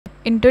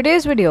In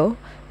today's video,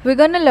 we're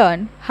gonna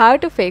learn how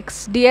to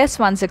fix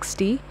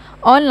DS-160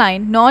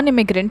 online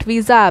non-immigrant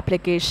visa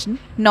application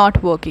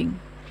not working.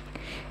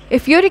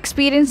 If you're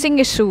experiencing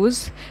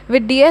issues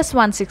with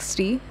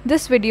DS-160,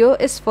 this video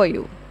is for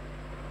you.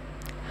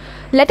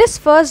 Let us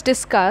first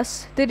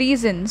discuss the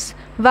reasons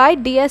why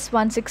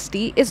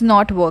DS-160 is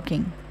not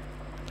working.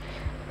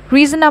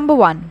 Reason number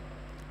 1.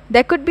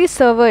 There could be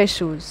server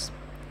issues.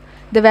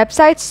 The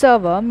website's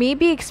server may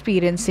be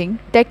experiencing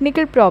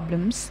technical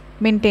problems,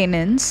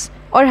 maintenance,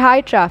 or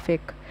high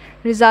traffic,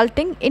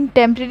 resulting in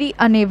temporary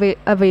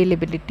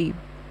unavailability.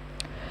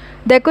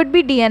 There could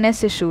be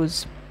DNS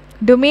issues.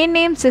 Domain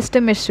name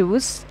system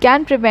issues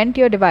can prevent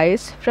your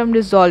device from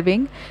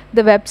resolving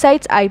the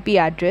website's IP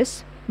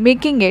address,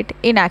 making it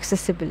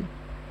inaccessible.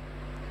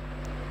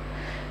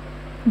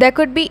 There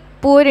could be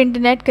poor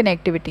internet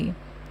connectivity.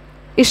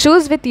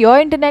 Issues with your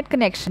internet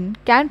connection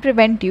can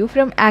prevent you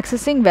from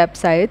accessing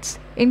websites,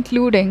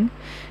 including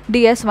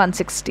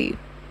DS-160.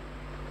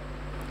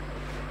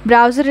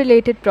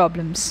 Browser-related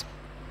problems.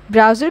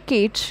 Browser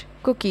cache,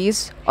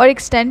 cookies, or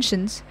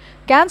extensions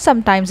can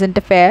sometimes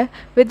interfere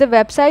with the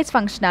website's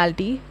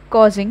functionality,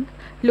 causing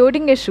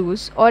loading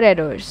issues or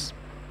errors.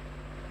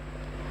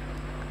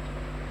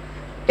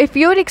 If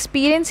you're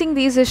experiencing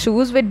these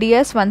issues with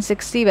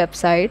DS-160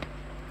 website,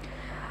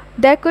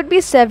 there could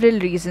be several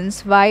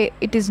reasons why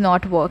it is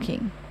not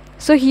working.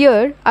 So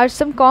here are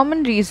some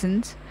common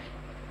reasons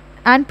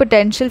and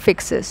potential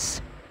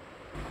fixes.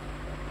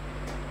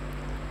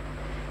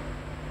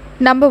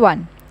 Number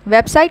 1.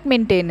 Website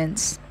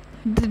maintenance.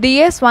 The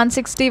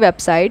DS-160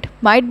 website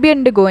might be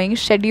undergoing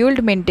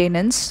scheduled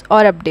maintenance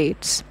or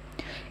updates.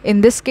 In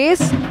this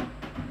case,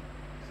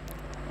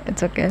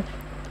 it's okay.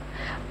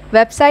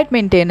 Website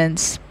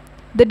maintenance.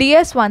 The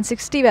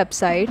DS-160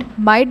 website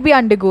might be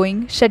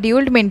undergoing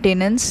scheduled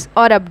maintenance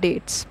or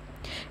updates.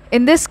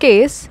 In this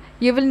case,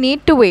 you will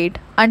need to wait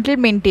until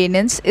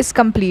maintenance is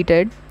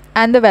completed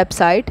and the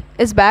website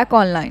is back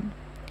online.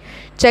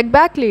 Check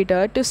back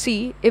later to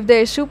see if the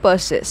issue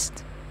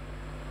persists.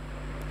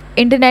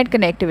 Internet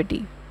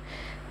connectivity.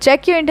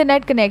 Check your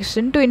internet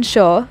connection to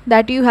ensure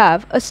that you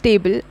have a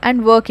stable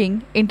and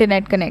working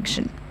internet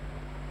connection.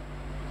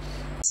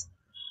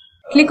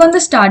 Click on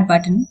the Start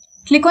button.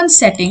 Click on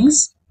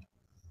Settings.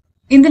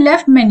 In the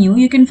left menu,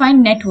 you can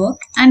find Network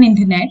and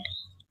Internet.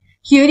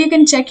 Here you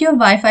can check your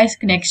Wi-Fi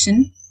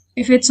connection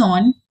if it's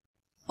on,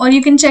 or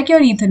you can check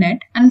your Ethernet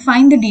and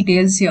find the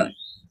details here.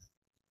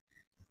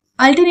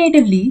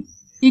 Alternatively,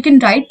 you can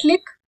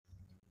right-click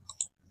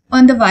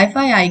on the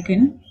Wi-Fi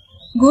icon,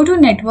 go to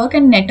Network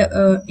and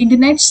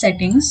Internet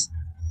settings.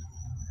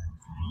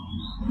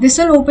 This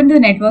will open the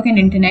Network and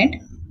Internet.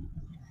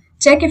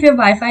 Check if your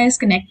Wi-Fi is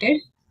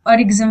connected or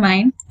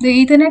examine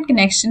the Ethernet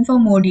connection for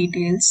more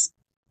details.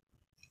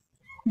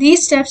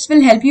 These steps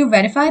will help you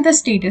verify the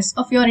status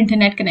of your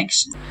internet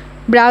connection.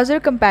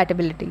 Browser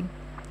compatibility.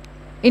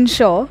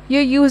 Ensure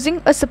you're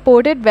using a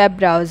supported web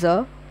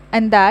browser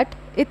and that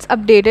it's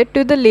updated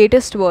to the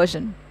latest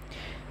version.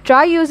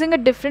 Try using a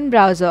different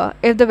browser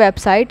if the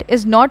website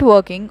is not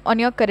working on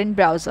your current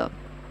browser.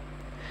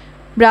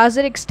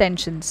 Browser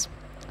extensions.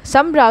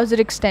 Some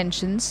browser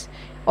extensions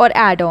or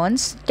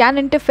add-ons can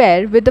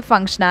interfere with the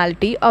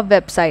functionality of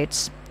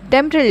websites.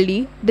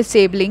 Temporarily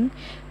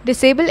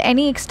disable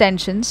any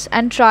extensions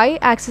and try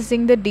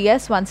accessing the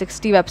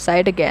DS-160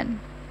 website again.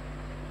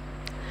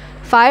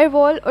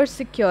 Firewall or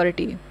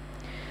security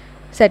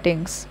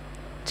settings.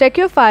 Check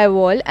your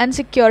firewall and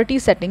security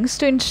settings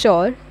to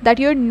ensure that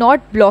you're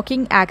not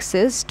blocking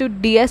access to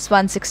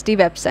DS-160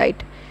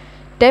 website.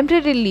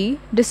 Temporarily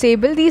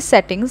disable these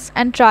settings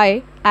and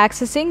try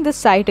accessing the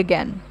site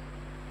again.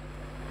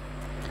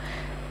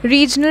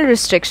 Regional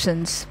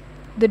restrictions.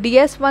 The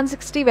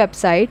DS-160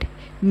 website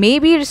may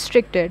be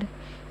restricted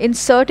in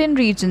certain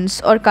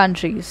regions or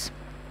countries.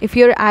 If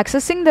you're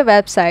accessing the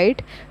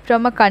website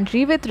from a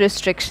country with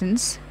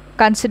restrictions,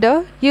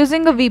 consider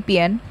using a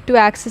VPN to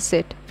access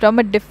it from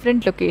a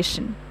different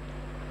location.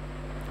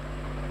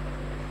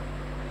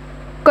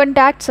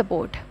 Contact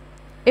support.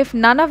 If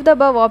none of the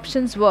above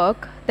options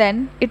work,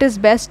 then it is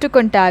best to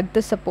contact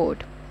the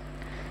support.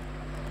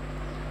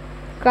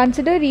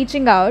 Consider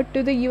reaching out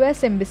to the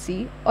US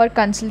Embassy or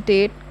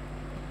consulate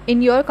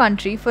in your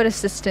country for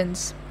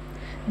assistance.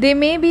 They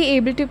may be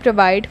able to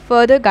provide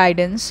further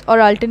guidance or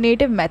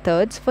alternative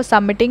methods for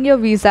submitting your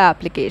visa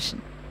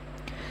application.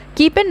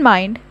 Keep in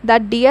mind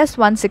that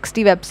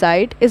DS-160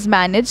 website is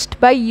managed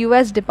by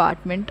US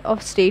Department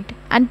of State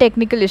and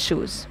technical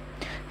issues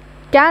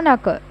can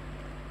occur.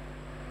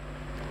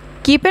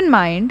 Keep in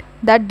mind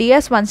that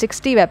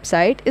DS-160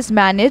 website is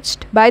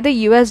managed by the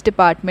US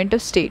Department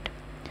of State.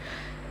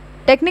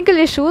 Technical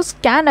issues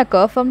can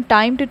occur from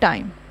time to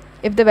time.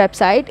 If the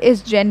website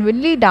is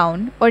genuinely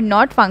down or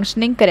not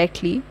functioning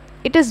correctly,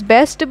 it is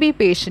best to be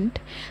patient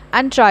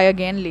and try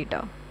again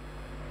later.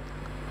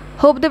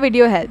 Hope the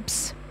video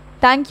helps.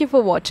 Thank you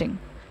for watching.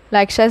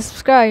 Like, share,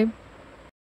 subscribe.